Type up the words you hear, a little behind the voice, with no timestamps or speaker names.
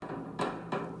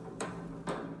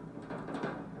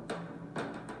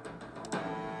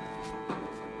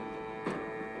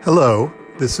Hello,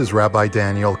 this is Rabbi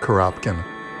Daniel Karapkin.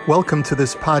 Welcome to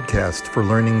this podcast for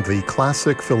learning the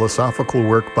classic philosophical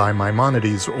work by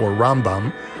Maimonides, or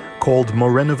Rambam, called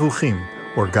Moreh Nevuchim,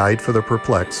 or Guide for the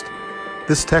Perplexed.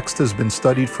 This text has been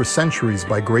studied for centuries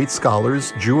by great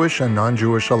scholars, Jewish and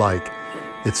non-Jewish alike.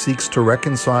 It seeks to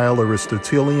reconcile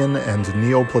Aristotelian and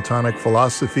Neoplatonic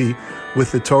philosophy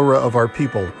with the Torah of our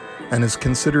people, and is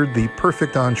considered the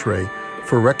perfect entree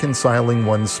for reconciling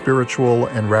one's spiritual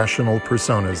and rational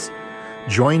personas.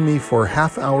 Join me for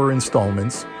half-hour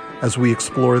installments as we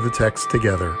explore the text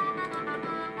together.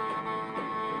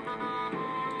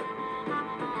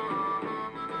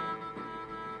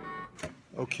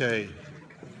 Okay,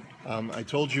 I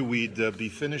told you we'd be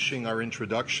finishing our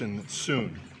introduction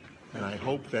soon, and I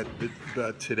hope that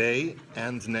today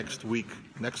and next week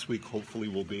hopefully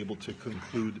we'll be able to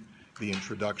conclude the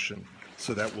introduction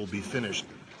so that we'll be finished.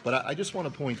 But I just want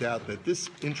to point out that this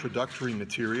introductory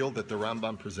material that the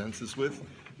Rambam presents us with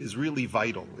is really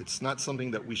vital. It's not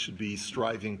something that we should be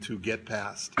striving to get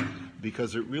past,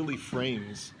 because it really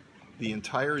frames the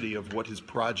entirety of what his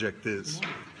project is.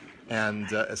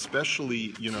 And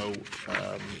especially,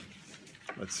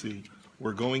 let's see,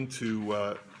 we're going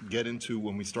to get into,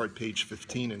 when we start page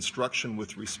 15, instruction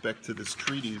with respect to this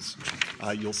treatise.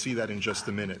 You'll see that in just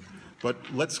a minute. But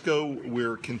let's go,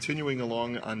 we're continuing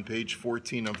along on page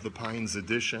 14 of the Pines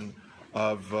edition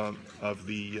of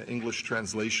the English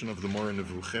translation of the Moreh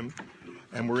Nevuchim.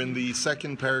 And we're in the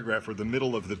second paragraph, or the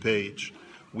middle of the page.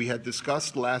 We had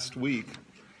discussed last week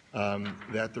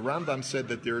that the Rambam said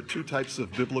that there are two types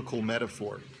of biblical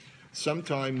metaphor.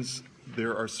 Sometimes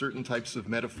there are certain types of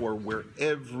metaphor where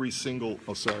every single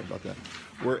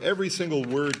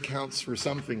word counts for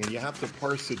something, and you have to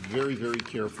parse it very, very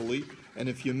carefully. And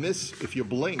if you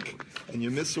blink and you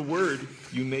miss a word,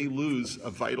 you may lose a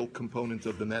vital component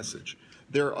of the message.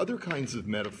 There are other kinds of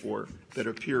metaphor that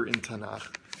appear in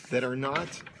Tanakh that are not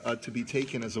to be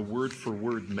taken as a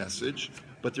word-for-word message,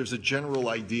 but there's a general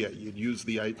idea. You'd use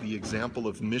the example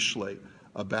of Mishlei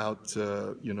about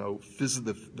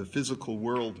the physical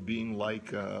world being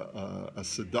like a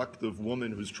seductive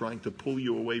woman who's trying to pull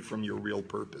you away from your real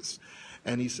purpose.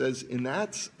 And he says, in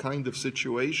that kind of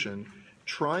situation,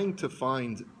 trying to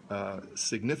find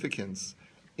significance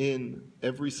in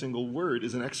every single word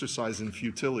is an exercise in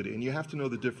futility, and you have to know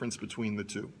the difference between the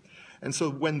two. And so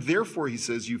when, therefore, he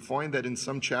says, you find that in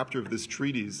some chapter of this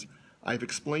treatise, I've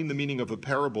explained the meaning of a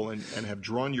parable and have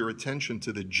drawn your attention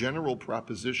to the general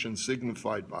proposition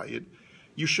signified by it,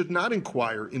 you should not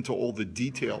inquire into all the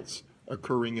details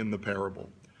occurring in the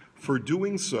parable. For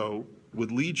doing so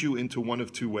would lead you into one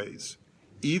of two ways.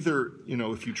 Either,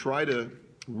 if you try to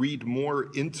read more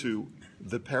into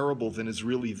the parable than is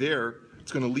really there,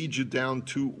 it's going to lead you down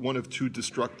to one of two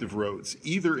destructive roads.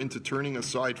 Either into turning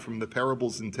aside from the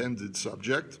parable's intended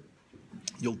subject,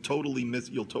 you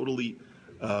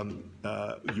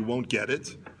won't get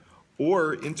it,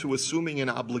 or into assuming an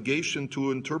obligation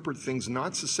to interpret things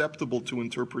not susceptible to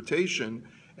interpretation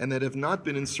and that have not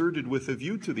been inserted with a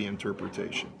view to the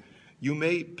interpretation. You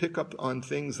may pick up on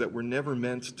things that were never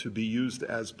meant to be used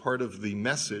as part of the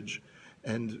message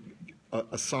and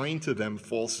assign to them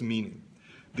false meaning.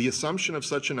 The assumption of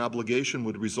such an obligation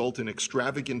would result in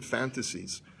extravagant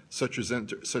fantasies, such as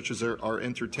are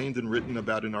entertained and written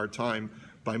about in our time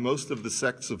by most of the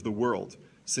sects of the world,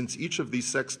 since each of these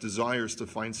sects desires to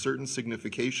find certain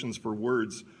significations for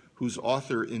words whose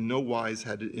author in no wise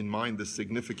had in mind the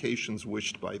significations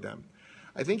wished by them.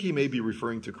 I think he may be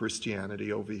referring to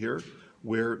Christianity over here,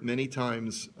 where many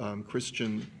times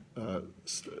Christian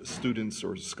students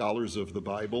or scholars of the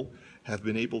Bible have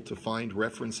been able to find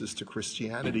references to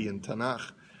Christianity in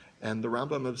Tanakh. And the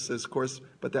Rambam says, of course,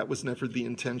 but that was never the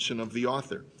intention of the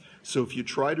author. So if you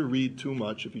try to read too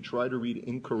much, if you try to read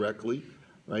incorrectly,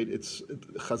 right,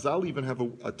 Chazal even have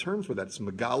a term for that. It's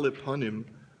Megale Panim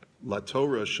La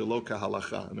Torah Shelo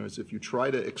Kahalacha. In other words, if you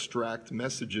try to extract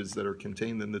messages that are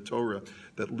contained in the Torah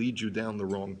that lead you down the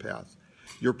wrong path.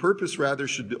 Your purpose, rather,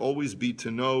 should always be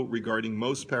to know, regarding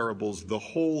most parables, the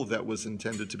whole that was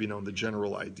intended to be known, the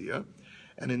general idea.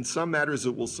 And in some matters,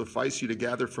 it will suffice you to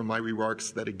gather from my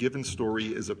remarks that a given story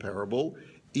is a parable,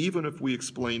 even if we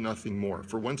explain nothing more.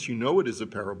 For once you know it is a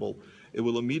parable, it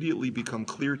will immediately become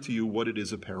clear to you what it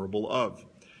is a parable of.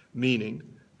 Meaning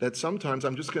that sometimes,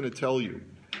 I'm just going to tell you,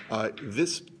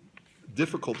 this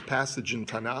difficult passage in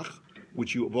Tanakh,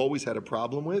 which you have always had a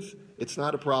problem with, it's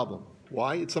not a problem.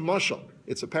 Why? It's a mashal.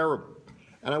 It's a parable.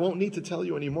 And I won't need to tell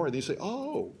you anymore. And you say,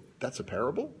 oh, that's a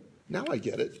parable? Now I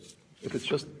get it. If it's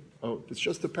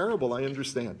just a parable, I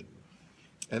understand.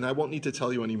 And I won't need to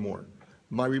tell you anymore.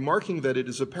 My remarking that it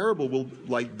is a parable will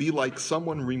be like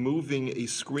someone removing a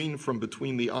screen from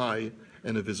between the eye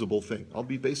and a visible thing. I'll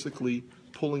be basically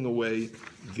pulling away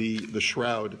the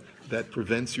shroud that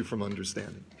prevents you from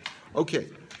understanding. Okay,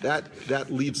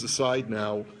 that leaves aside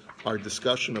now our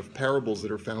discussion of parables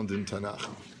that are found in Tanakh.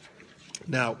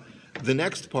 Now, the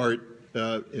next part,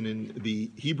 in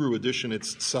the Hebrew edition,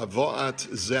 it's Savoat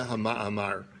Zeh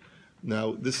HaMa'amar.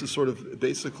 Now, this is sort of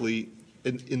basically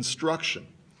an instruction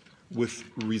with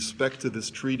respect to this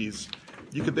treatise.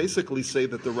 You could basically say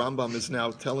that the Rambam is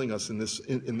now telling us in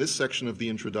this section of the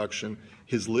introduction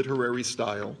his literary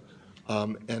style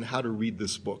and how to read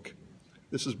this book.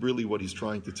 This is really what he's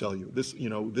trying to tell you. This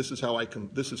is how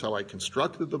I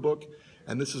constructed the book,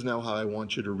 and this is now how I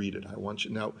want you to read it.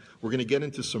 Now we're going to get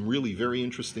into some really very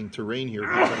interesting terrain here,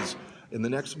 because in the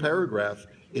next paragraph,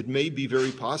 it may be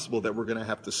very possible that we're going to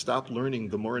have to stop learning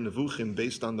the Moreh Nevuchim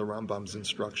based on the Rambam's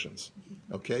instructions.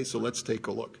 Okay, so let's take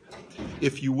a look.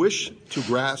 If you wish to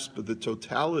grasp the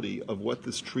totality of what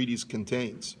this treatise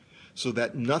contains, so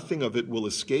that nothing of it will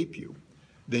escape you,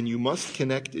 then you must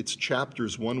connect its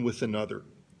chapters one with another.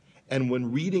 And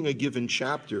when reading a given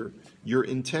chapter, your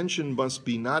intention must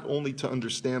be not only to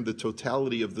understand the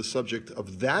totality of the subject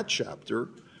of that chapter,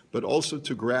 but also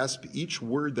to grasp each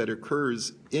word that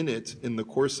occurs in it in the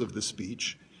course of the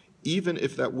speech, even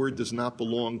if that word does not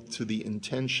belong to the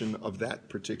intention of that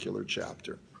particular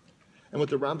chapter. And what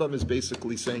the Rambam is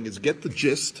basically saying is get the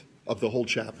gist of the whole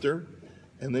chapter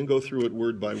and then go through it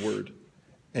word by word.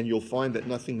 And you'll find that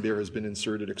nothing there has been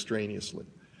inserted extraneously.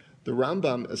 The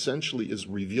Rambam essentially is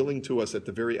revealing to us at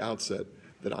the very outset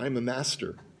that I'm a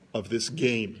master of this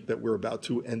game that we're about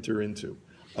to enter into,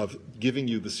 of giving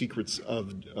you the secrets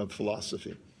of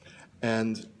philosophy.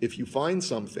 And if you find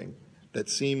something that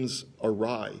seems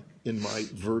awry in my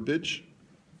verbiage,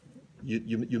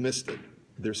 you missed it.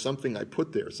 There's something I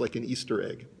put there. It's like an Easter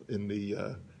egg in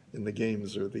the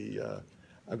games or the.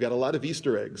 I've got a lot of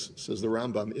Easter eggs, says the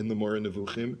Rambam, in the Moreh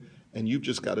Nevuchim, and you've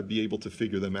just got to be able to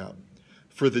figure them out.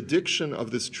 For the diction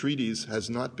of this treatise has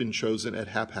not been chosen at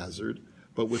haphazard,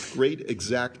 but with great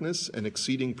exactness and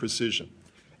exceeding precision,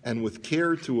 and with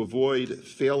care to avoid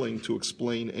failing to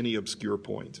explain any obscure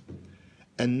point.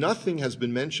 And nothing has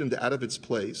been mentioned out of its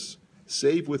place,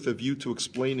 save with a view to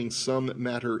explaining some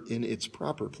matter in its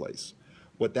proper place.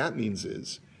 What that means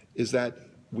is that,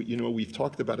 we've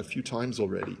talked about a few times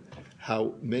already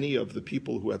how many of the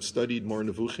people who have studied Moreh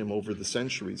Nevuchim over the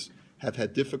centuries have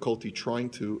had difficulty trying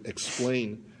to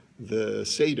explain the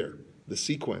Seder, the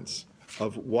sequence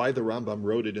of why the Rambam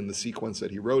wrote it in the sequence that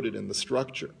he wrote it in, the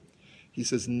structure. He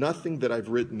says, nothing that I've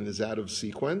written is out of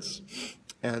sequence,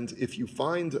 and if you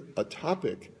find a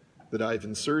topic that I've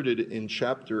inserted in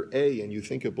chapter A and you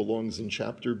think it belongs in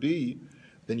chapter B,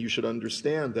 then you should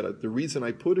understand that the reason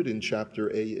I put it in chapter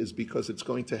A is because it's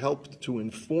going to help to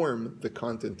inform the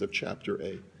content of chapter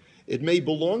A. It may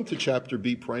belong to chapter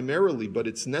B primarily, but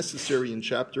it's necessary in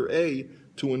chapter A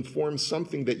to inform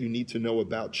something that you need to know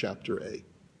about chapter A.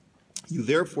 You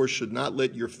therefore should not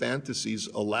let your fantasies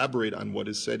elaborate on what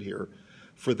is said here,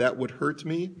 for that would hurt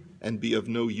me and be of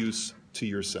no use to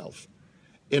yourself.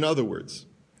 In other words,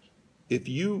 if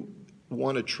you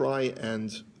want to try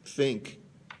and think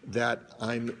that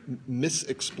I'm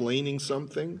mis-explaining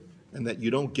something and that you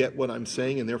don't get what I'm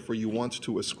saying and therefore you want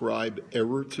to ascribe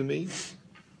error to me,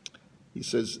 he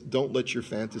says, don't let your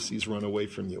fantasies run away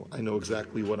from you. I know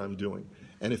exactly what I'm doing.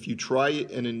 And if you try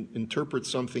and interpret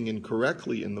something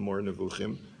incorrectly in the Moreh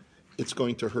Nevuchim, it's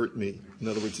going to hurt me. In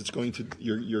other words,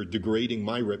 you're degrading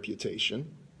my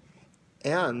reputation,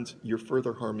 and you're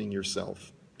further harming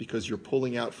yourself because you're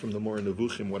pulling out from the Moreh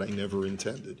Nevuchim what I never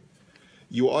intended.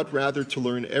 You ought rather to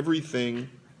learn everything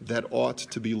that ought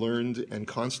to be learned and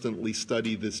constantly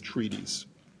study this treatise,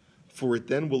 for it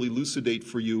then will elucidate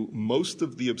for you most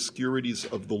of the obscurities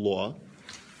of the law,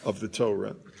 of the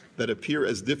Torah, that appear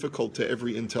as difficult to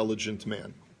every intelligent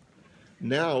man.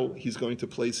 Now he's going to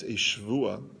place a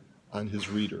shvua on his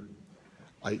reader.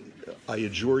 I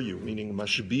adjure you, meaning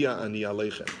mashbiya ani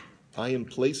aleichem. I am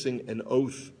placing an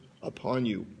oath upon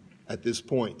you at this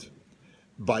point.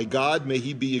 By God may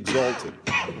he be exalted.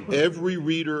 Every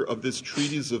reader of this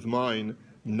treatise of mine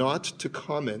not to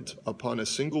comment upon a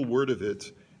single word of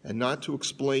it and not to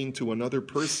explain to another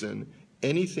person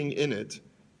anything in it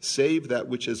save that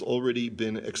which has already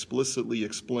been explicitly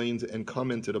explained and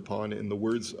commented upon in the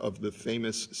words of the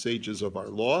famous sages of our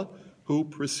law who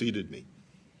preceded me.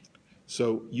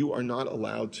 So you are not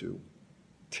allowed to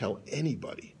tell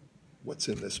anybody what's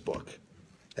in this book,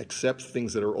 except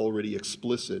things that are already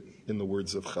explicit in the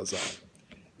words of Chazal.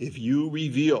 If you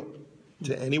reveal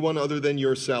to anyone other than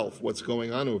yourself what's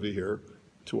going on over here,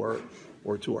 to our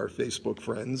Facebook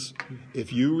friends,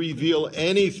 if you reveal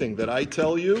anything that I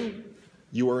tell you,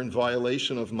 you are in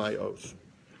violation of my oath.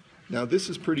 Now, this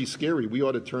is pretty scary. We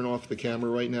ought to turn off the camera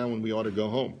right now and we ought to go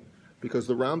home, because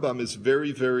the Rambam is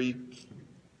very, very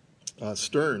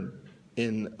stern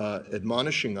in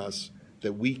admonishing us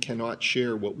that we cannot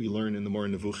share what we learn in the Moreh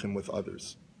Nevuchim with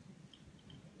others.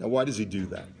 Now, why does he do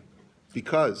that?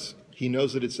 Because he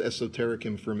knows that it's esoteric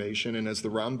information, and as the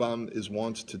Rambam is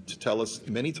wont to tell us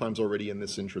many times already in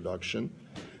this introduction,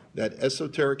 that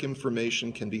esoteric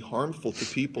information can be harmful to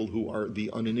people who are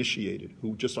the uninitiated,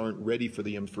 who just aren't ready for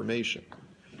the information.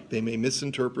 They may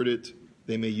misinterpret it,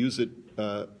 they may use it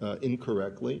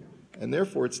incorrectly, and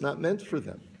therefore it's not meant for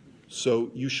them.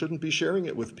 So you shouldn't be sharing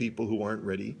it with people who aren't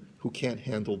ready, who can't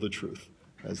handle the truth,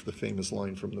 as the famous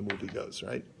line from the movie goes,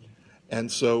 right? And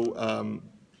so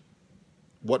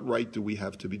what right do we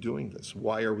have to be doing this?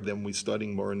 Why are then we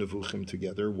studying Moreh Nevuchim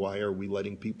together? Why are we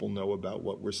letting people know about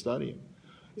what we're studying?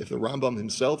 If the Rambam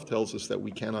himself tells us that we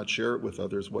cannot share it with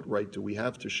others, what right do we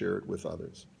have to share it with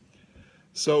others?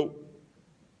 So,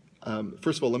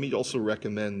 first of all, let me also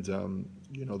recommend,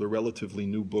 the relatively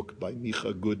new book by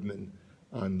Micha Goodman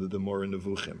on the Moreh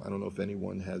Nevuchim. I don't know if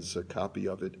anyone has a copy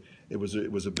of it. It was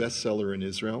a bestseller in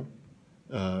Israel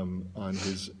on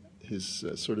his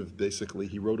sort of basically,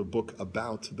 he wrote a book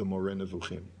about the Moreh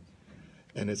Nevuchim.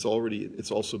 And it's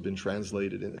also been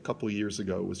translated, a couple of years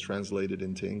ago, it was translated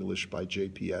into English by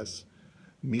JPS.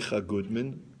 Micha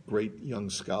Goodman, great young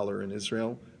scholar in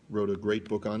Israel, wrote a great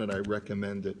book on it. I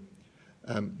recommend it.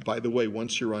 By the way,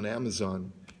 once you're on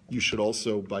Amazon, you should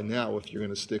also, by now, if you're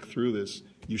going to stick through this,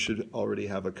 you should already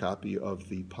have a copy of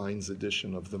the Pines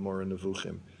edition of the Moreh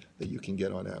Nevuchim that you can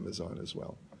get on Amazon as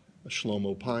well.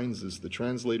 Shlomo Pines is the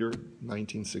translator,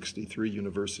 1963,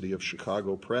 University of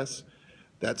Chicago Press.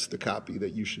 That's the copy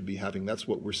that you should be having. That's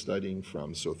what we're studying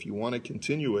from. So if you want to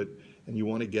continue it and you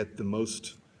want to get the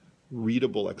most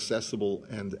readable, accessible,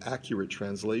 and accurate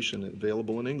translation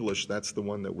available in English, that's the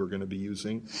one that we're going to be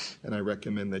using, and I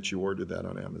recommend that you order that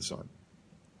on Amazon.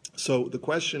 So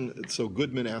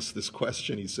Goodman asked this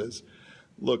question. He says,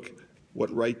 look,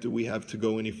 what right do we have to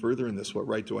go any further in this? What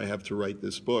right do I have to write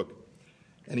this book?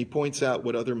 And he points out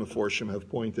what other Meforshim have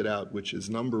pointed out, which is,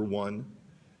 number one,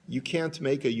 you can't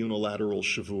make a unilateral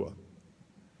shavua.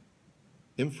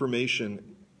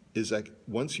 Information is like,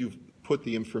 once you've put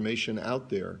the information out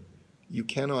there, you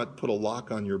cannot put a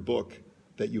lock on your book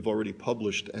that you've already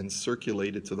published and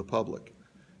circulated to the public.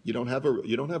 You don't have a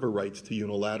right to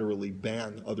unilaterally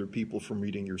ban other people from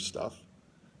reading your stuff,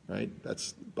 right?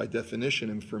 That's, by definition,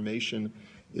 information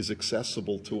is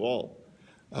accessible to all.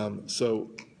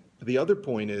 So the other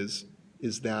point is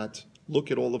that look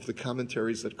at all of the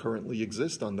commentaries that currently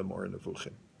exist on the Moreh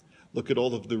Nevuchim. Look at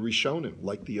all of the Rishonim,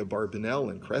 like the Abarbanel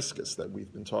and Kreskes that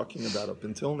we've been talking about up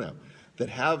until now, that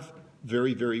have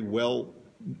very, very well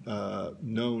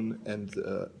known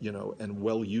and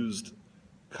well used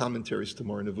commentaries to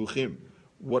Moreh Nevuchim.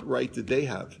 What right did they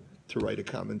have to write a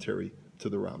commentary to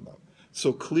the Rambam?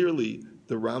 So clearly,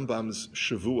 the Rambam's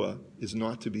shavua is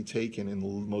not to be taken in the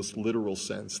most literal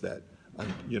sense that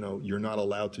you're not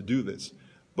allowed to do this.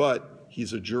 But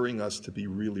he's adjuring us to be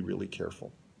really, really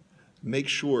careful. Make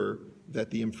sure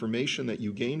that the information that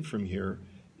you gain from here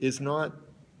is not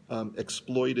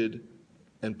exploited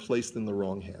and placed in the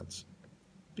wrong hands.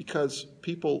 Because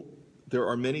there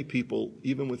are many people,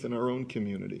 even within our own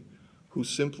community, who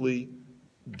simply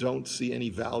don't see any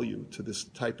value to this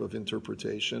type of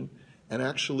interpretation, and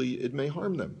actually it may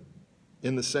harm them,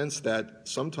 in the sense that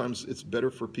sometimes it's better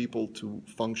for people to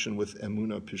function with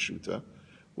emuna pishuta,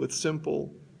 with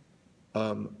simple,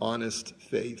 honest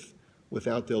faith,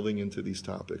 without delving into these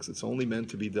topics. It's only meant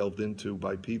to be delved into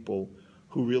by people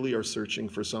who really are searching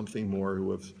for something more,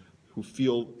 who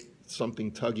feel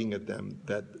something tugging at them,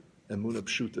 that emuna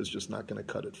pshuta is just not going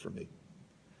to cut it for me.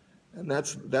 And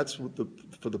that's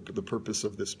for the purpose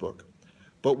of this book.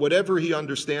 But whatever he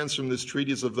understands from this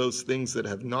treatise of those things that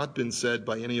have not been said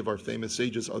by any of our famous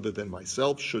sages other than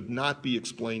myself should not be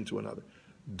explained to another.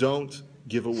 Don't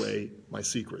give away my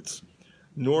secrets.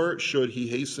 Nor should he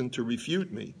hasten to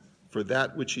refute me, for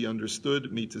that which he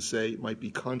understood me to say might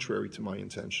be contrary to my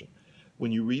intention.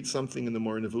 When you read something in the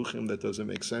Moreh Nevuchim that doesn't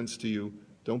make sense to you,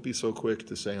 don't be so quick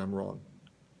to say I'm wrong.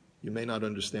 You may not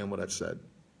understand what I've said.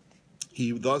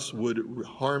 He thus would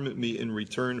harm me in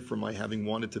return for my having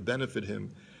wanted to benefit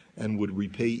him, and would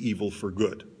repay evil for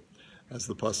good, as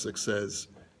the pasuk says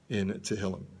in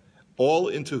Tehillim. All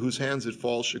into whose hands it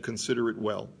falls should consider it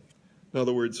well. In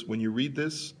other words, when you read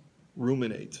this,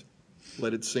 ruminate,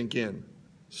 let it sink in,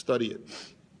 study it.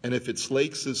 And if it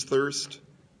slakes his thirst,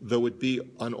 though it be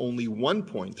on only one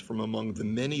point from among the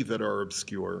many that are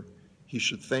obscure, he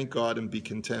should thank God and be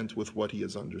content with what he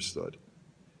has understood.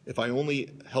 If I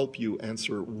only help you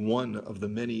answer one of the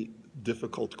many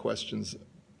difficult questions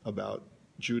about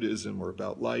Judaism or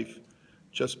about life,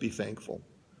 just be thankful,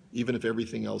 even if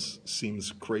everything else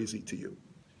seems crazy to you.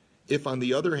 If, on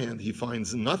the other hand, he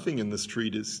finds nothing in this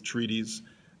treatise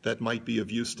that might be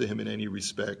of use to him in any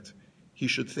respect, he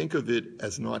should think of it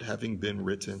as not having been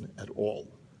written at all.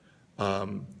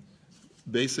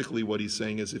 Basically, what he's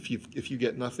saying is if you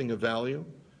get nothing of value,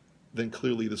 then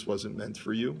clearly this wasn't meant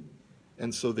for you.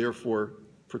 And so therefore,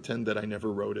 pretend that I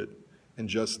never wrote it and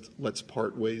just let's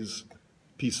part ways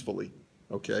peacefully,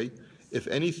 okay? If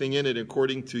anything in it,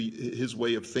 according to his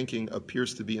way of thinking,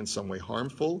 appears to be in some way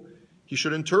harmful, he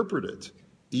should interpret it,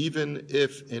 even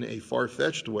if in a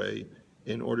far-fetched way,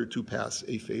 in order to pass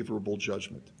a favorable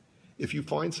judgment. If you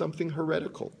find something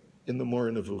heretical in the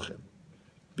Moreh Nevuchim,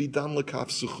 be dan lekaf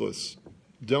suchus.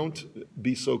 Don't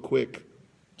be so quick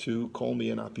to call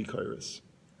me an apikairis,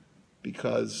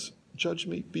 because judge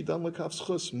me, be dan lekaf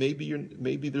suchus.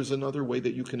 Maybe there's another way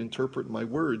that you can interpret my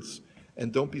words,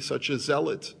 and don't be such a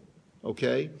zealot,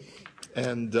 okay?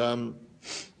 And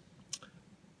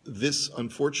this,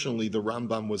 unfortunately, the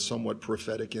Rambam was somewhat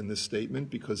prophetic in this statement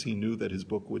because he knew that his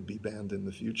book would be banned in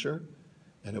the future,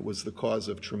 and it was the cause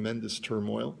of tremendous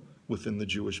turmoil within the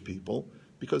Jewish people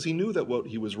because he knew that what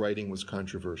he was writing was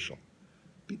controversial.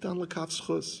 Bidan lekaf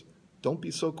zchus. Don't be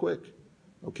so quick,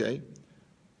 okay?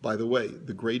 By the way,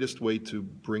 the greatest way to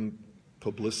bring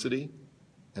publicity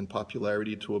and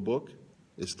popularity to a book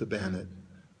is to ban it,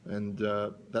 and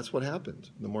that's what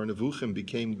happened. The Moreh Nevuchim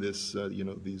became this,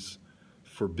 these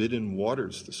forbidden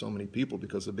waters to so many people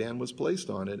because a ban was placed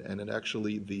on it, and it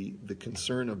actually, the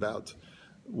concern about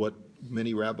what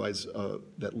many rabbis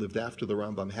that lived after the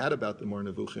Rambam had about the Moreh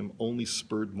Nevuchim only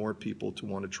spurred more people to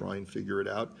want to try and figure it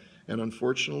out, and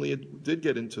unfortunately it did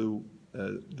get into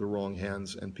the wrong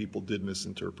hands and people did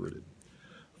misinterpret it.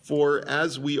 For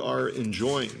as we are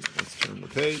enjoined, let's turn the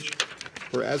page,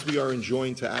 for as we are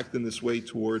enjoined to act in this way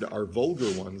toward our vulgar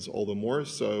ones, all the more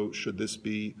so should this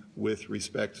be with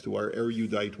respect to our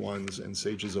erudite ones and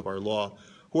sages of our law,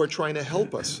 who are trying to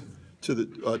help us to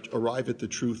arrive at the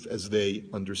truth as they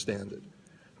understand it.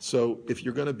 So if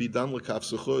you're going to be dan lekaf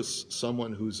suchus,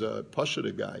 someone who's a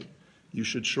pashut guy, you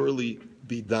should surely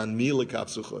be dan mi lekaf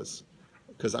suchus,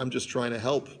 because I'm just trying to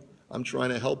help. I'm trying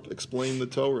to help explain the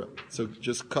Torah. So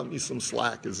just cut me some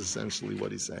slack is essentially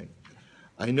what he's saying.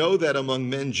 I know that among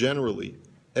men generally,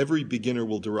 every beginner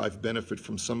will derive benefit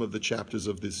from some of the chapters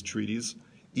of this treatise,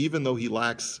 even though he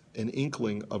lacks an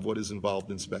inkling of what is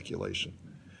involved in speculation.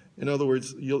 In other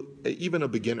words, even a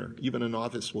beginner, even a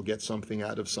novice will get something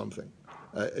out of something,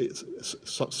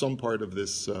 some part of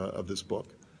this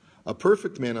book. A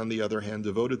perfect man, on the other hand,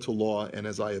 devoted to law and,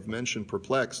 as I have mentioned,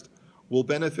 perplexed, will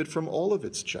benefit from all of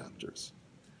its chapters.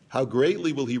 How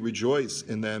greatly will he rejoice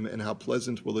in them, and how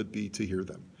pleasant will it be to hear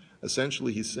them?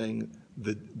 Essentially, he's saying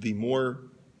that the more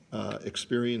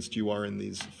experienced you are in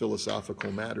these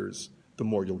philosophical matters, the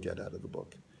more you'll get out of the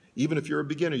book. Even if you're a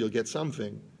beginner, you'll get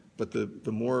something, but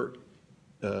the more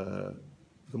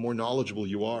knowledgeable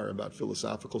you are about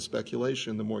philosophical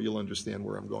speculation, the more you'll understand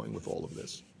where I'm going with all of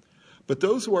this. But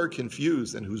those who are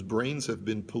confused and whose brains have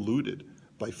been polluted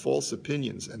by false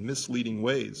opinions and misleading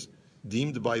ways,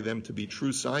 deemed by them to be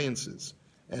true sciences,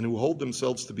 and who hold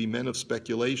themselves to be men of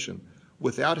speculation,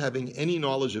 without having any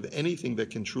knowledge of anything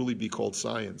that can truly be called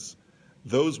science,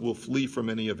 those will flee from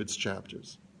any of its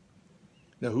chapters.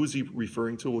 Now, who's he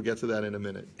referring to? We'll get to that in a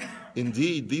minute.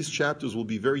 Indeed, these chapters will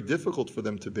be very difficult for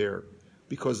them to bear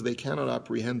because they cannot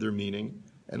apprehend their meaning,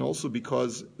 and also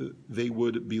because they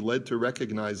would be led to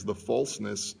recognize the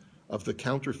falseness of the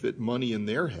counterfeit money in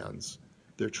their hands,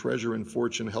 their treasure and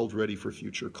fortune held ready for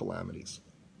future calamities.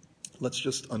 Let's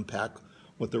just unpack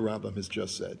what the Rambam has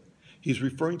just said. He's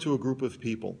referring to a group of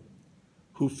people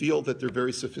who feel that they're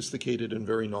very sophisticated and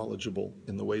very knowledgeable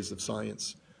in the ways of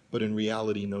science, but in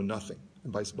reality know nothing.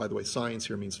 And by the way, science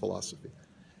here means philosophy.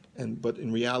 But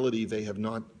in reality, they have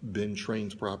not been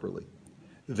trained properly.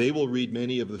 They will read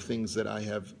many of the things that I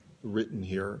have written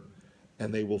here,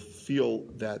 and they will feel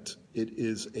that it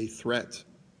is a threat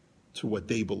to what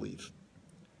they believe.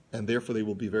 And therefore, they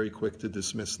will be very quick to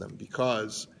dismiss them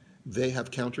because they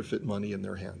have counterfeit money in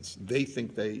their hands. They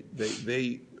think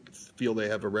they feel they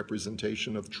have a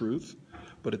representation of truth,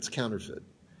 but it's counterfeit.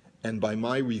 And by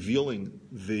my revealing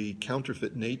the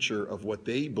counterfeit nature of what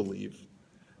they believe,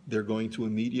 they're going to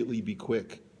immediately be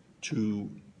quick to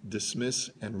dismiss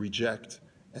and reject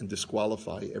and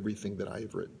disqualify everything that I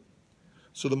have written.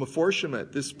 So the Meforshim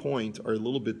at this point are a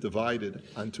little bit divided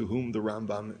on to whom the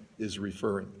Rambam is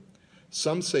referring.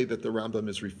 Some say that the Rambam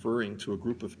is referring to a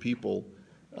group of people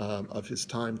of his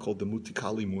time called the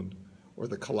Mutikalimun, or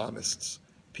the Kalamists,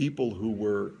 people who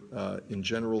were in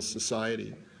general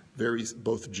society,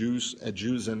 both Jews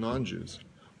and non-Jews,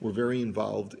 were very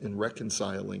involved in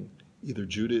reconciling either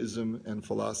Judaism and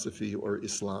philosophy or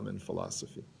Islam and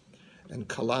philosophy. And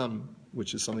Kalam,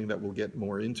 which is something that we'll get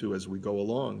more into as we go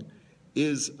along,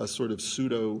 is a sort of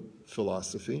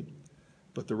pseudo-philosophy,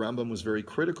 but the Rambam was very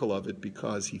critical of it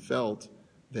because he felt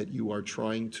that you are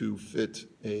trying to fit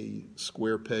a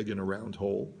square peg in a round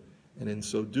hole, and in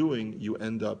so doing, you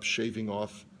end up shaving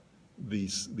off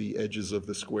the edges of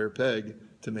the square peg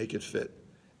to make it fit,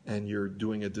 and you're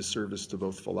doing a disservice to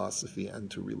both philosophy and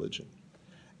to religion.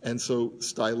 And so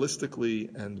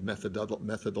stylistically and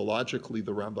methodologically,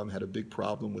 the Rambam had a big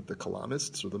problem with the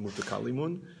Kalamists, or the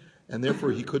Mutakalimun, and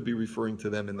therefore he could be referring to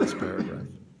them in this paragraph.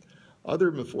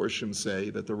 Other Meforshim say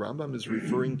that the Rambam is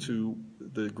referring to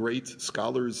the great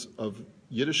scholars of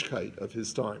Yiddishkeit of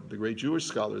his time, the great Jewish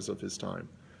scholars of his time,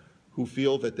 who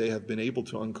feel that they have been able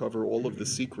to uncover all of the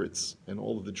secrets and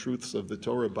all of the truths of the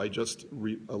Torah by just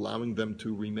allowing them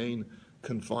to remain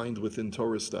confined within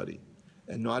Torah study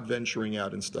and not venturing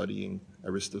out and studying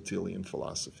Aristotelian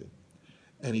philosophy.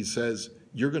 And he says,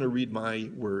 you're going to read my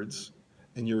words,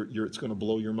 and it's going to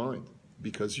blow your mind,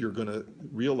 because you're going to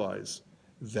realize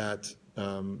that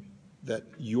that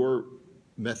your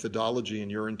methodology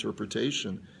and your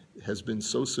interpretation has been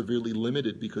so severely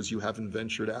limited because you haven't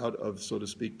ventured out of, so to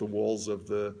speak, the walls of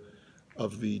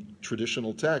the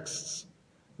traditional texts,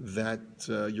 that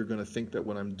you're going to think that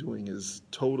what I'm doing is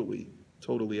totally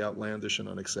outlandish and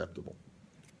unacceptable.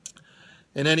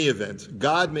 In any event,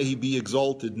 God, may he be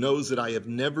exalted, knows that I have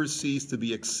never ceased to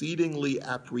be exceedingly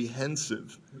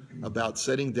apprehensive about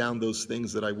setting down those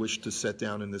things that I wish to set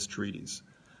down in this treatise.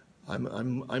 I'm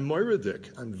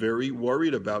moiridik. I'm very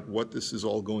worried about what this is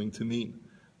all going to mean.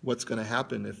 What's going to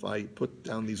happen if I put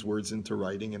down these words into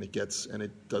writing and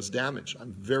it does damage.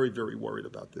 I'm very, very worried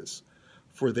about this.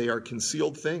 For they are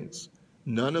concealed things.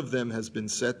 None of them has been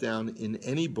set down in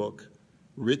any book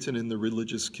written in the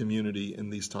religious community in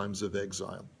these times of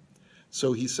exile.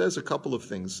 So he says a couple of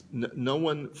things. No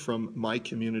one from my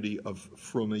community of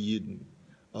Froma Yidden,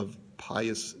 of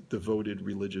pious, devoted,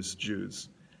 religious Jews,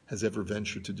 has ever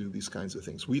ventured to do these kinds of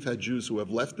things. We've had Jews who have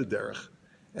left the derech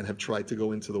and have tried to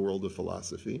go into the world of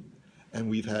philosophy, and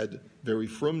we've had very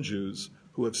frum Jews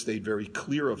who have stayed very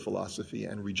clear of philosophy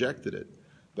and rejected it.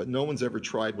 But no one's ever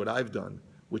tried what I've done,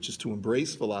 which is to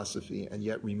embrace philosophy and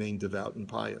yet remain devout and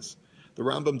pious. The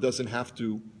Rambam doesn't have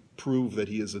to prove that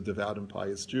he is a devout and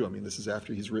pious Jew. I mean, this is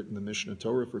after he's written the Mishnah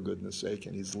Torah, for goodness sake,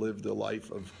 and he's lived a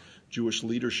life of Jewish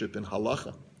leadership in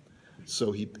halacha.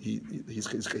 So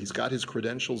he's got his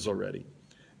credentials already.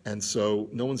 And so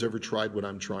no one's ever tried what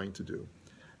I'm trying to do.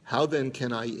 How then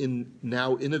can I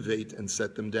now innovate and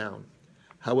set them down?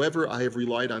 However, I have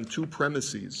relied on two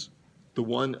premises. The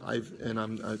one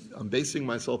I'm basing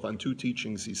myself on two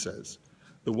teachings, he says.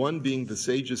 The one being the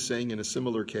sages saying in a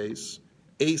similar case,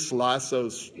 Eis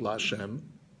lasos lashem,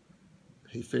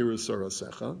 heferu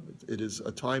sarasecha. It is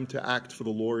a time to act for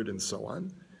the Lord, and so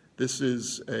on. This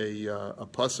is a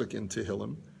pasuk in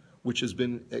Tehillim, which has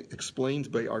been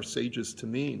explained by our sages to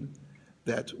mean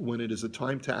that when it is a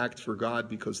time to act for God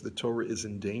because the Torah is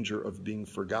in danger of being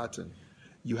forgotten,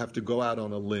 you have to go out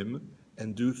on a limb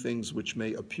and do things which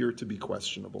may appear to be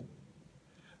questionable.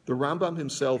 The Rambam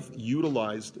himself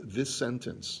utilized this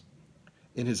sentence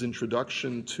in his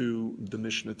introduction to the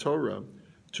Mishnah Torah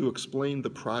to explain the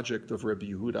project of Rabbi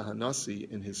Yehuda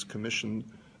Hanassi in his commission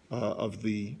of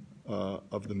the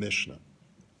Mishnah.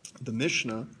 The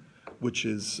Mishnah, which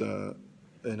is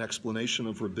an explanation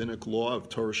of rabbinic law of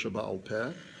Torah Sheba'al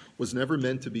Peh, was never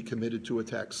meant to be committed to a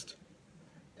text.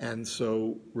 And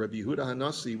so Rabbi Yehuda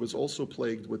Hanassi was also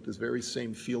plagued with the very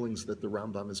same feelings that the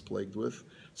Rambam is plagued with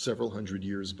several hundred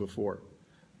years before.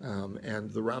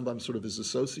 And the Rambam sort of is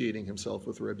associating himself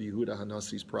with Rabbi Yehuda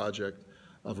Hanassi's project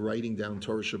of writing down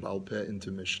Torah Sheba'al Peh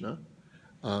into Mishnah,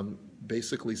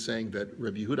 basically saying that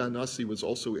Rabbi Yehuda Hanassi was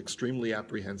also extremely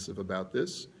apprehensive about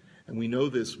this. And we know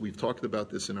this, we've talked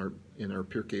about this in our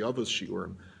Pirkei Avos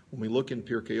shiurim. When we look in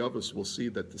Pirkei Avos, we'll see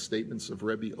that the statements of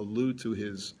Rebbe allude to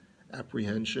his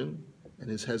apprehension and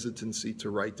his hesitancy to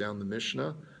write down the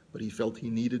Mishnah, but he felt he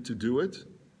needed to do it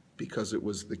because it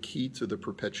was the key to the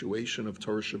perpetuation of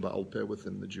Torah Sheba'al Peh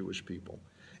within the Jewish people.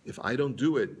 If I don't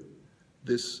do it,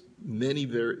 this many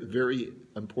very, very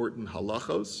important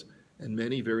halachos and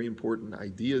many very important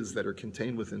ideas that are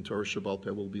contained within Torah Sheba'al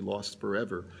Peh will be lost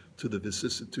forever to the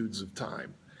vicissitudes of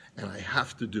time. And I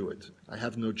have to do it. I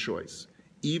have no choice.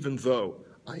 even though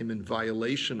I am in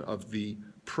violation of the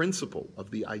principle,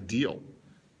 of the ideal,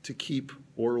 to keep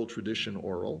oral tradition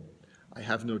oral, I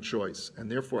have no choice.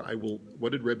 And therefore I will,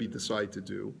 what did Rebbe decide to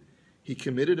do? He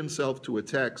committed himself to a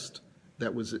text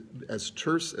that was as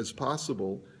terse as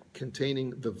possible,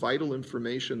 containing the vital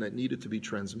information that needed to be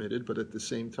transmitted, but at the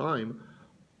same time,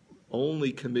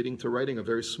 only committing to writing a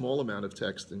very small amount of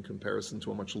text in comparison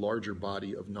to a much larger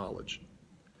body of knowledge.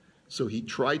 So he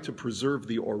tried to preserve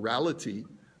the orality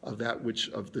of that which,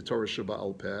 of the Torah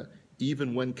Sheba'al Peh,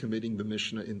 even when committing the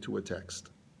Mishnah into a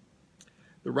text.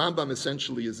 The Rambam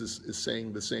essentially is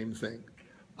saying the same thing.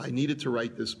 I needed to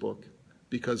write this book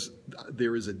because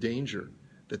there is a danger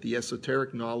that the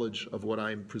esoteric knowledge of what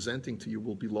I'm presenting to you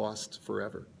will be lost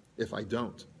forever if I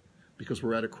don't, because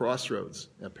we're at a crossroads.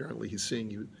 Apparently he's seeing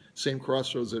you, same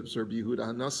crossroads that Rabbi Yehuda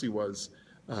Hanassi was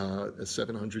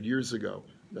 700 years ago,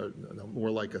 no, more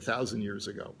like 1,000 years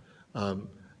ago,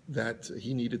 that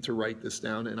he needed to write this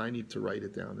down, and I need to write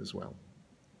it down as well.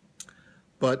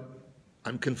 But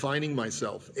I'm confining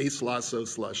myself, Eis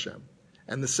Lasos Lashem.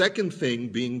 And the second thing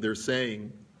being, they're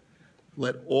saying,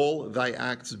 let all thy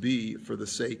acts be for the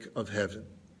sake of heaven.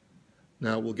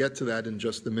 Now, we'll get to that in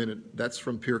just a minute. That's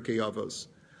from Pirkei Avos.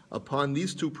 Upon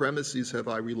these two premises have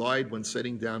I relied when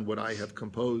setting down what I have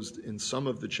composed in some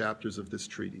of the chapters of this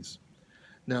treatise.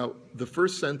 Now, the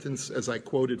first sentence, as I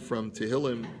quoted from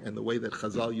Tehillim, and the way that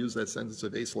Chazal used that sentence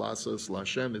of Eis Lasos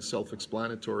Lashem is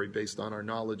self-explanatory based on our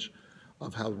knowledge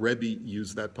of how Rebbe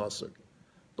used that pasuk.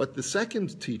 But the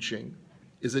second teaching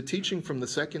is a teaching from the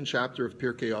second chapter of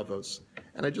Pirkei Avos.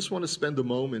 And I just want to spend a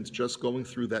moment just going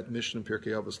through that mission in Pirkei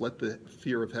Avos. Let the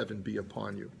fear of heaven be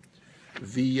upon you.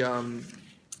 The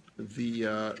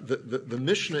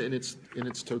Mishnah in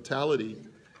its totality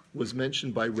was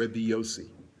mentioned by Rebbe Yossi.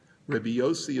 Rebbe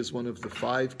Yossi is one of the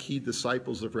 5 key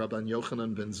disciples of Rabban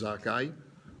Yochanan ben Zakkai,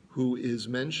 who is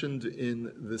mentioned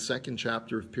in the second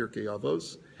chapter of Pirkei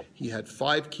Avos. He had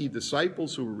 5 key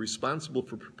disciples who were responsible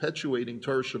for perpetuating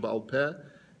Torah Sheba'al Peh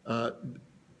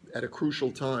at a crucial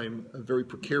time, a very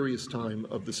precarious time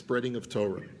of the spreading of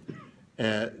Torah.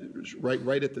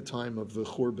 Right at the time of the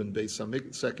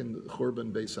second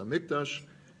Churban Beis HaMikdash,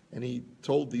 and he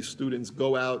told these students,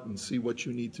 go out and see what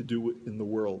you need to do in the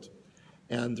world.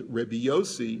 And Rebbe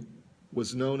Yossi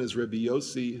was known as Rebbe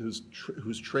Yossi,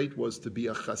 whose trait was to be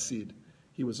a chassid.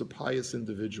 He was a pious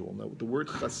individual. Now, the word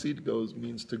chassid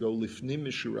means to go lifnim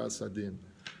mishuras adin,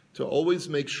 to always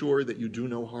make sure that you do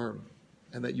no harm,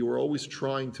 and that you are always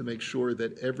trying to make sure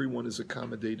that everyone is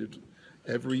accommodated.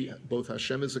 Both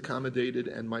Hashem is accommodated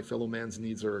and my fellow man's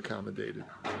needs are accommodated.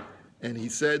 And he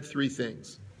said 3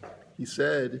 things. He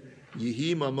said,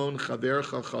 Yihi mamon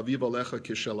chavercha chaviv alecha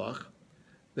kishalach,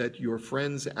 that your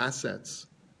friend's assets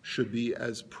should be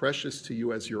as precious to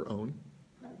you as your own.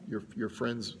 Your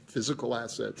friend's physical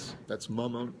assets, that's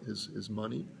mammon, his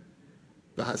money.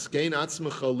 V'haskein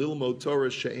atzmecha lilmod Torah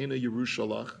she'ena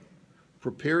yerushalach.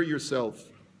 Prepare yourself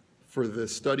for the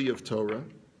study of Torah,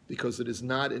 because it is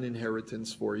not an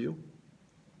inheritance for you.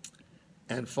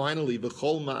 And finally,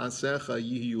 v'chol ma'asecha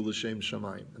yihiyu l'shem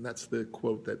shamayim. And that's the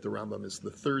quote that the Rambam is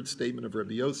the 3rd statement of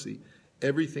Rebbe Yossi.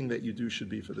 Everything that you do should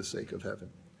be for the sake of heaven.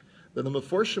 Then the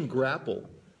Meforshim grapple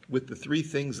with the 3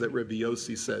 things that Rebbe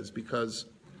Yossi says, because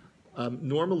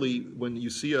normally when you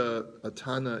see a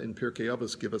Tana in Pirkei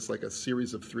Avos give us like a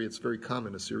series of 3, it's very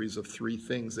common, a series of 3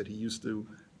 things that he used to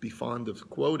be fond of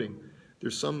quoting.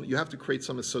 You have to create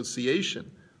some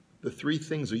association. The 3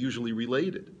 things are usually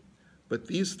related, but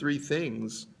these 3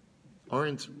 things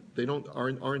aren't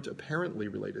apparently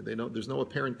related. There's no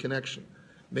apparent connection.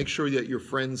 Make sure that your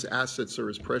friend's assets are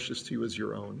as precious to you as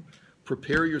your own.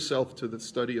 Prepare yourself to the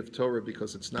study of Torah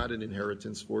because it's not an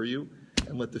inheritance for you,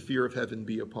 and let the fear of heaven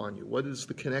be upon you. What is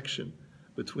the connection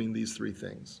between these 3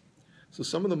 things? So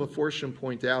some of the Meforshim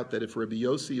point out that if Rebbe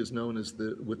Yossi is known as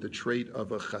with the trait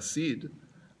of a chassid,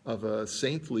 of a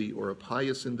saintly or a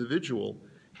pious individual,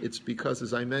 it's because,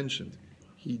 as I mentioned,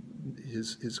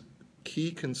 his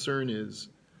key concern is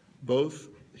both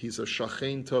he's a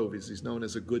shachein tov, he's known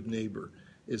as a good neighbor,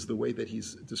 is the way that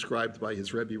he's described by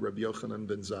his Rebbe, Rabbi Yochanan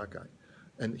ben Zakkai.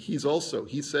 And Rabbi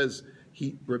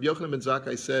Yochanan ben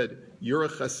Zakkai said, you're a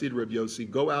chassid, Rabbi Yossi,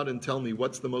 go out and tell me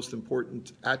what's the most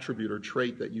important attribute or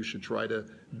trait that you should try to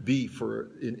be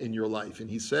in your life. And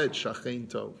he said, shachein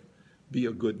tov, be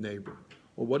a good neighbor.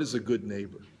 Well, what is a good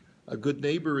neighbor? A good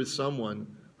neighbor is someone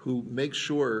who makes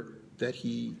sure that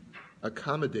he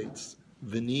accommodates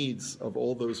the needs of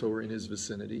all those who are in his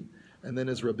vicinity. And then,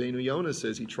 as Rabbeinu Yonah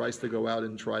says, he tries to go out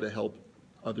and try to help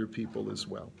other people as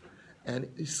well. And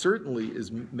he certainly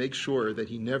makes sure that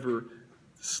he never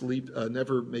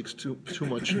makes too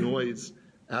much noise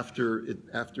after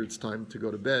it's time to go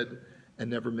to bed, and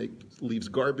never leaves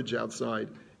garbage outside.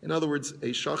 In other words,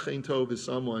 a shachen tov is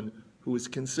someone who is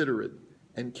considerate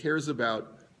and cares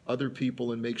about other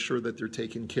people and makes sure that they're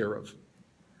taken care of,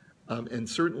 and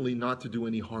certainly not to do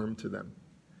any harm to them.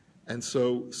 And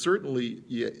so certainly,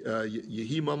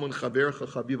 Yehi mamun chavercha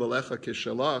chabiv alecha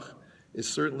keshalach is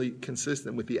certainly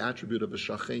consistent with the attribute of a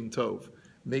shachen tov.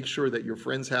 Make sure that your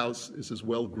friend's house is as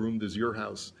well groomed as your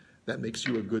house. That makes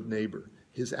you a good neighbor.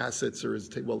 His assets are as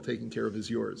well taken care of as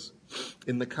yours.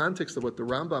 In the context of what the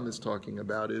Rambam is talking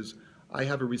about is, I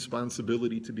have a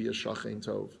responsibility to be a shachen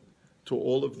tov to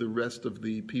all of the rest of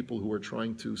the people who are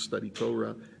trying to study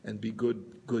Torah and be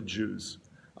good Jews.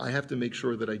 I have to make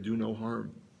sure that I do no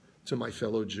harm to my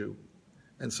fellow Jew.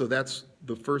 And so that's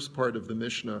the first part of the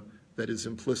Mishnah that is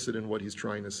implicit in what he's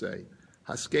trying to say.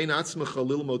 Haskein atzmecha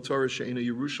lilmod Torah she'eina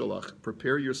yerushalach.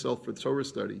 Prepare yourself for Torah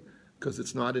study, because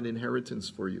it's not an inheritance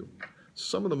for you.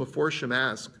 Some of the Meforshim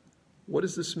ask, what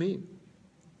does this mean?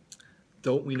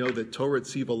 Don't we know that Torah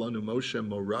tziva lanu Moshe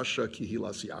morasha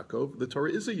kihilas Yaakov? The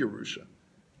Torah is a Yerusha.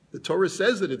 The Torah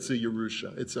says that it's a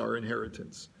Yerusha. It's our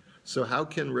inheritance. So how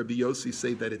can Rabbi Yossi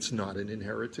say that it's not an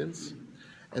inheritance?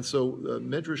 And so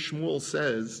Medrash Shmuel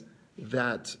says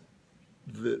that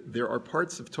there are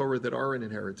parts of Torah that are an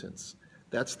inheritance.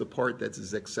 That's the part that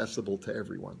is accessible to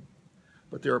everyone.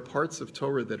 But there are parts of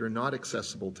Torah that are not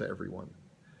accessible to everyone,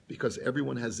 because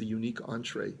everyone has a unique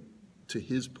entree to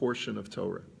his portion of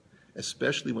Torah,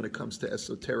 especially when it comes to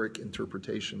esoteric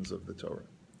interpretations of the Torah.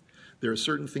 There are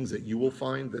certain things that you will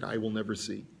find that I will never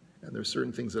see, and there are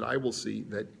certain things that I will see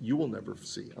that you will never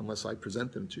see unless I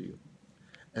present them to you.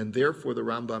 And therefore, the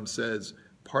Rambam says,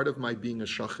 part of my being a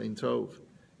shachen tov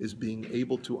is being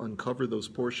able to uncover those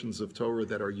portions of Torah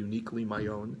that are uniquely my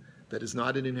own, that is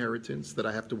not an inheritance, that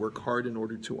I have to work hard in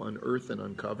order to unearth and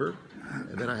uncover,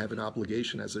 and then I have an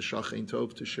obligation as a shachen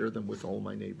tov to share them with all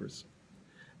my neighbors.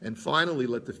 And finally,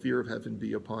 let the fear of heaven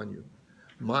be upon you.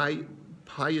 My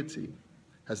piety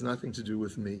has nothing to do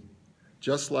with me.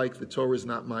 Just like the Torah is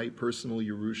not my personal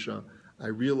Yerusha, I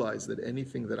realize that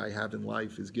anything that I have in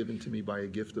life is given to me by a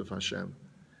gift of Hashem.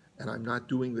 And I'm not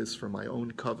doing this for my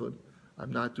own kavod.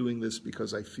 I'm not doing this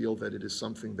because I feel that it is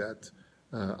something that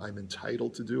I'm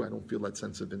entitled to do. I don't feel that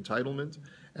sense of entitlement.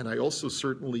 And I also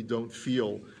certainly don't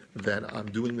feel that I'm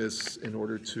doing this in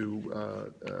order to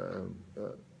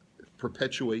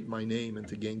perpetuate my name and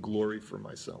to gain glory for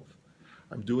myself.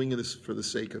 I'm doing this for the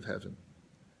sake of heaven.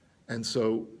 And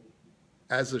so,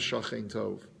 as a shachen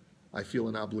tov, I feel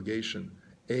an obligation,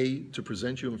 A, to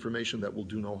present you information that will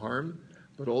do no harm,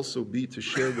 but also B, to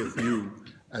share with you,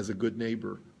 as a good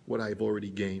neighbor, what I have already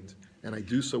gained. And I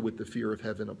do so with the fear of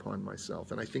heaven upon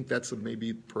myself. And I think that's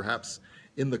maybe perhaps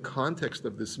in the context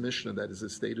of this Mishnah that is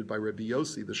stated by Rabbi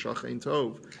Yossi, the shachen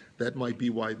tov, that might be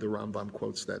why the Rambam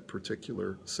quotes that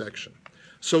particular section.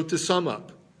 So to sum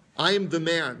up, I am the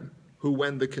man who,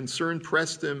 when the concern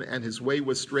pressed him and his way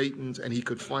was straightened and he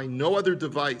could find no other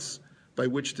device by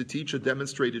which to teach a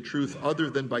demonstrated truth other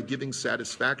than by giving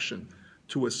satisfaction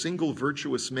to a single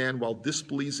virtuous man while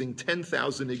displeasing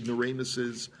 10,000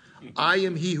 ignoramuses, I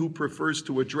am he who prefers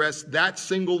to address that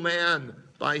single man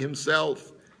by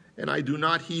himself, and I do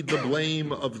not heed the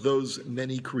blame of those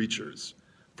many creatures.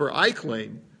 For I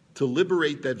claim to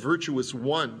liberate that virtuous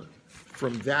one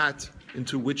from that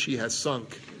into which he has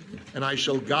sunk, and I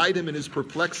shall guide him in his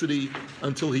perplexity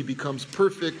until he becomes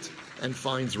perfect and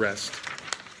finds rest.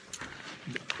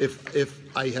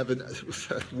 If I have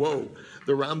whoa,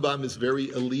 the Rambam is very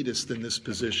elitist in this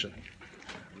position.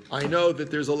 I know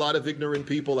that there's a lot of ignorant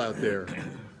people out there.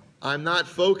 I'm not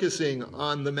focusing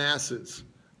on the masses.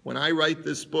 When I write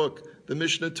this book, the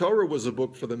Mishnah Torah was a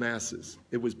book for the masses.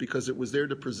 It was because it was there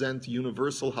to present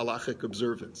universal halachic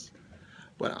observance.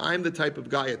 But I'm the type of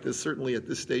guy certainly at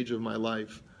this stage of my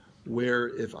life, where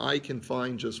if I can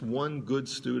find just one good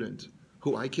student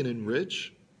who I can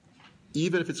enrich,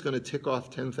 even if it's going to tick off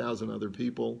 10,000 other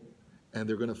people, and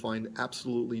they're going to find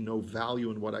absolutely no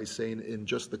value in what I say, and in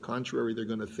just the contrary, they're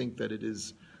going to think that it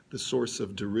is the source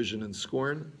of derision and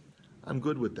scorn, I'm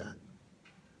good with that.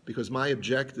 Because my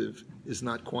objective is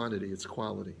not quantity, it's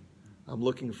quality. I'm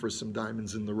looking for some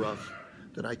diamonds in the rough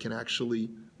that I can actually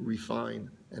refine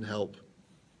and help.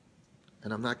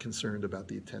 And I'm not concerned about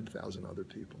the 10,000 other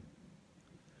people.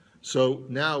 So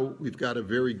now we've got a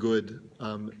very good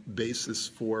basis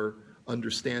for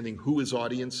understanding who his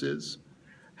audience is,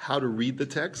 how to read the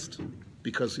text,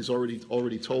 because he's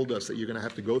already told us that you're going to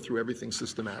have to go through everything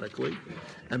systematically.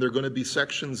 And there are going to be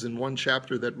sections in one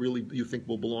chapter that really you think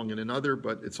will belong in another,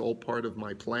 but it's all part of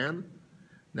my plan.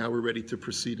 Now we're ready to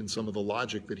proceed in some of the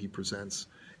logic that he presents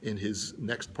in his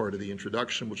next part of the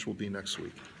introduction, which will be next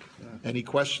week. Any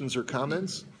questions or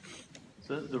comments?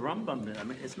 So the Rambam, I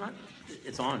mean,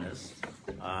 it's honest,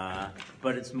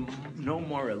 but it's no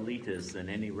more elitist than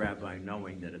any rabbi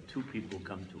knowing that if 2 people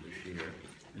come to a shir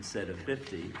instead of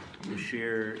 50, the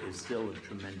shir is still of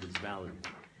tremendous value.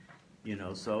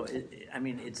 So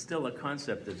it's still a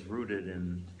concept that's rooted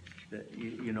in,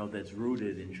 that's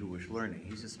rooted in Jewish learning.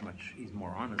 He's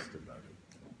more honest about it.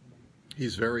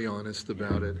 He's very honest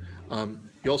about it.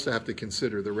 You also have to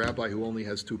consider the rabbi who only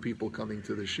has 2 people coming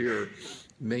to the shir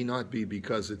may not be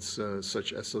because it's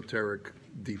such esoteric,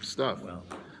 deep stuff.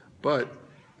 Well,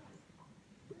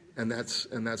 and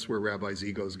that's where rabbis'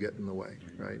 egos get in the way,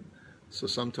 right? So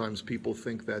sometimes people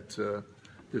think that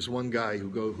there's one guy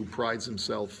who prides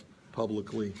himself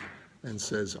publicly and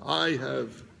says,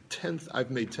 I've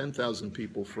made 10,000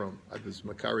 people I was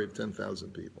Makari of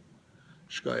 10,000 people.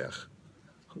 Shkoyach.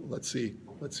 Let's see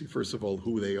first of all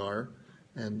who they are,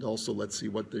 and also let's see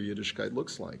what their Yiddishkeit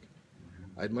looks like.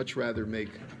 I'd much rather make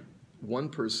one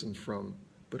person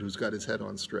but who's got his head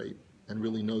on straight and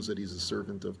really knows that he's a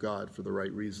servant of God for the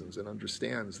right reasons and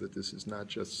understands that this is not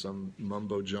just some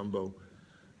mumbo-jumbo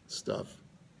stuff,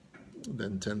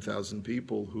 than 10,000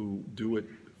 people who do it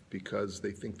because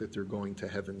they think that they're going to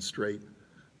heaven straight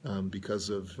because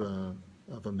of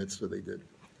a mitzvah they did.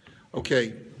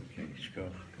 Okay.